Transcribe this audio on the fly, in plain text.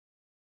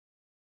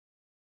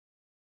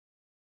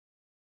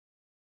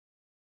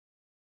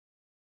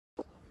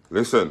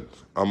Listen,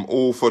 I'm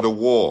all for the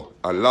war.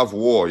 I love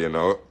war, you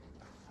know.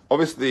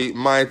 Obviously,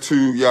 my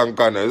two young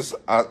gunners,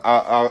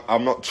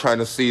 I'm not trying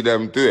to see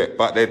them do it,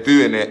 but they're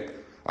doing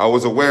it. I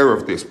was aware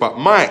of this. But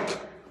Mike,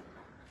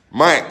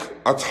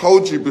 I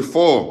told you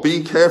before,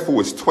 be careful.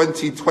 It's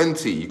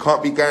 2020. You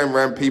can't be going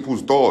around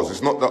people's doors.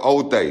 It's not the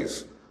old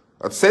days.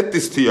 I've said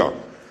this to you.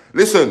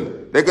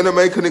 Listen, they're going to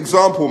make an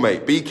example,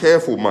 mate. Be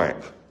careful,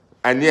 Mike.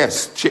 And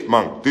yes,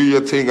 Chipmunk, do your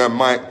thing, and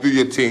Mike, do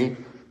your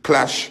thing.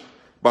 Clash.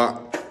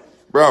 But,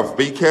 bruv,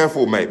 be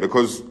careful, mate,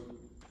 because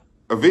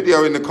a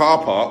video in the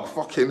car park,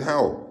 fucking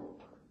hell.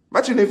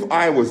 Imagine if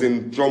I was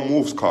in John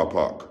Wolf's car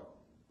park.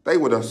 They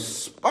would have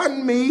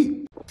spun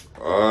me.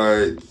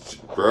 Alright,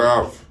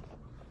 bruv.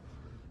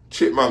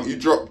 Chipmunk, you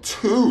dropped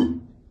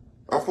 2.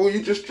 I thought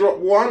you just dropped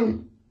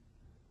 1.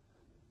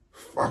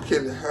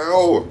 Fucking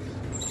hell.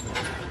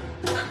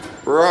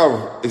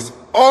 Bruv, it's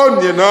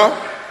on, you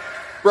know?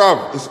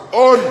 Bruv, it's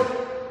on.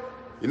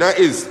 You know, it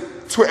is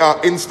Twitter,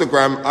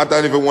 Instagram. I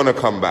don't even want to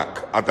come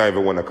back. I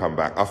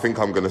think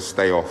I'm going to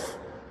stay off.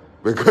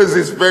 Because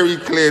it's very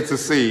clear to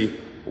see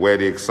where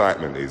the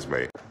excitement is,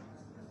 mate.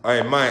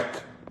 Hey,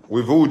 Mike,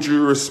 with all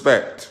due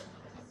respect,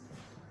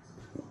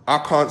 I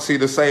can't see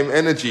the same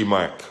energy,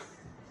 Mike.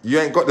 You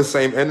ain't got the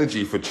same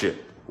energy for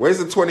Chip. Where's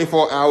the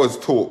 24 hours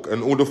talk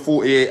and all the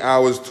 48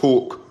 hours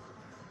talk?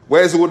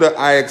 Where's all the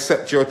I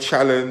accept your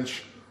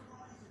challenge?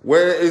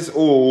 Where is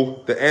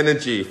all the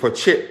energy for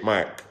Chip,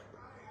 Mike?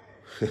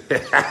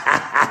 Hey,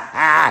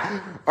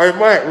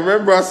 Mike,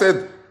 remember I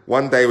said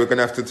one day we're going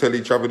to have to tell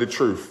each other the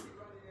truth.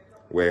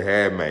 We're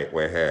here, mate.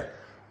 We're here.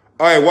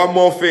 All right, one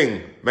more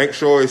thing. Make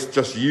sure it's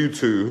just you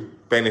two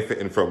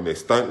benefiting from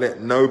this. Don't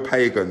let no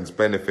pagans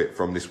benefit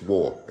from this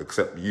war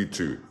except you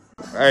two.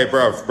 Hey,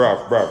 bruv.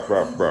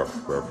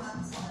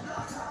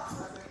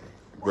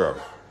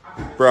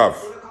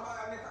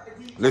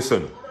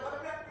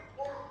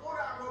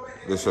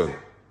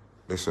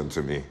 Listen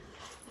to me.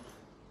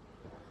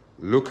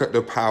 Look at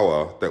the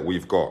power that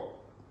we've got.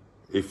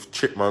 If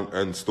Chipmunk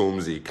and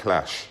Stormzy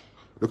clash,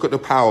 look at the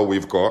power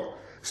we've got.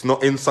 It's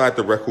not inside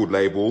the record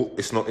label.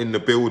 It's not in the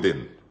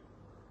building.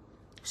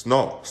 It's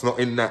not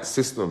in that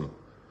system.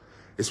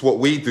 It's what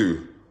we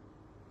do.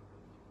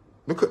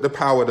 Look at the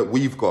power that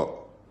we've got.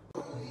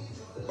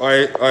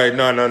 No.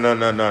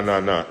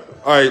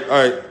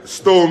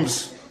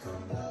 Storms,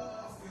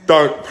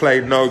 don't play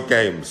no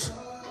games.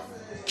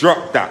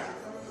 Drop that.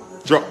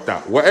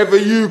 Whatever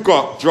you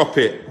got, drop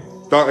it.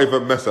 Don't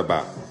even mess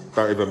about.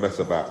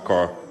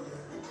 Carl.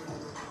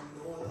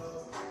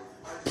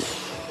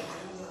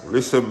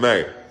 Listen,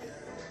 mate.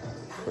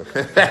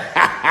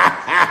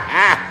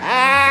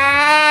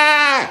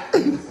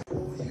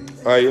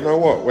 You know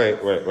what? Wait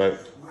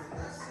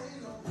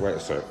a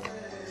sec.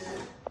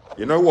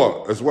 You know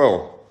what, as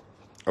well,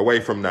 away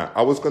from that,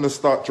 I was going to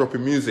start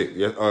dropping music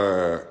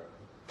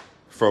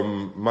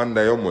from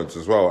Monday onwards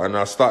as well, and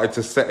I started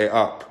to set it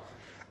up.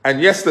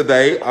 And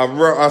yesterday,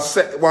 I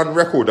set one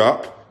record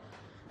up,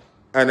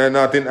 and then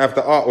I didn't have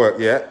the artwork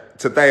yet.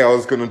 Today, I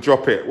was going to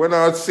drop it. When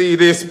I see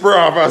this,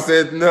 bruv, I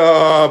said,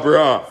 no,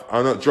 bruv,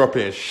 I'm not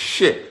dropping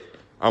shit.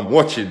 I'm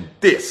watching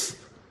this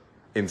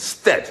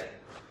instead.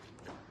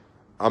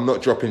 I'm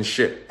not dropping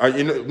shit.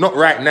 Not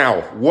right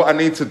now. What I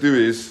need to do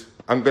is,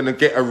 I'm going to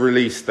get a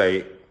release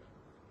date.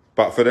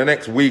 But for the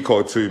next week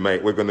or two,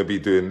 mate, we're going to be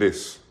doing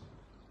this.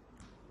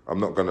 I'm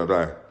not going to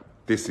lie.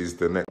 This is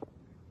the next.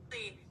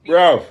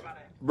 Bruv.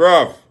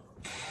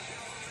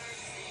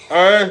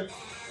 Hey.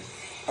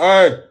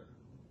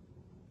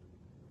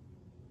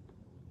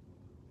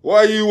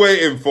 What are you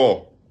waiting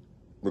for?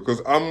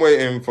 Because I'm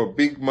waiting for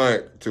Big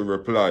Mike to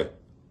reply.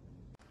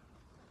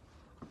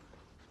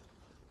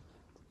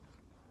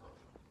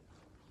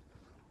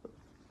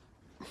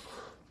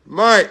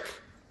 Mike.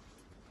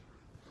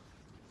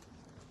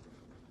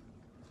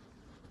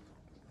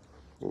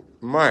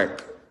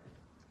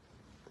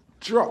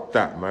 Drop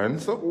that, man.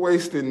 Stop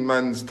wasting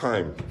man's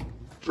time.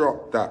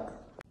 Drop that.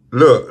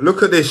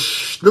 Look at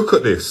this. Look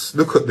at this.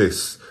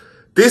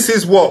 This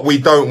is what we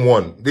don't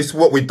want.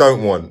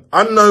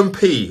 Unknown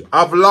P,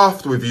 I've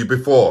laughed with you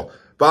before,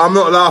 but I'm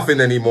not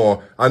laughing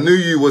anymore. I knew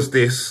you was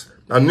this.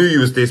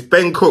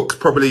 Ben Cook's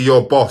probably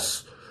your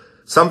boss.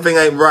 Something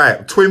ain't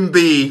right. Twin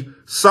B,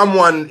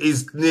 someone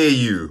is near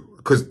you,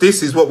 because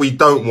this is what we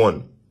don't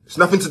want. It's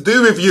nothing to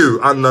do with you,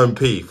 Unknown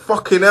P.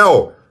 Fucking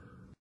hell.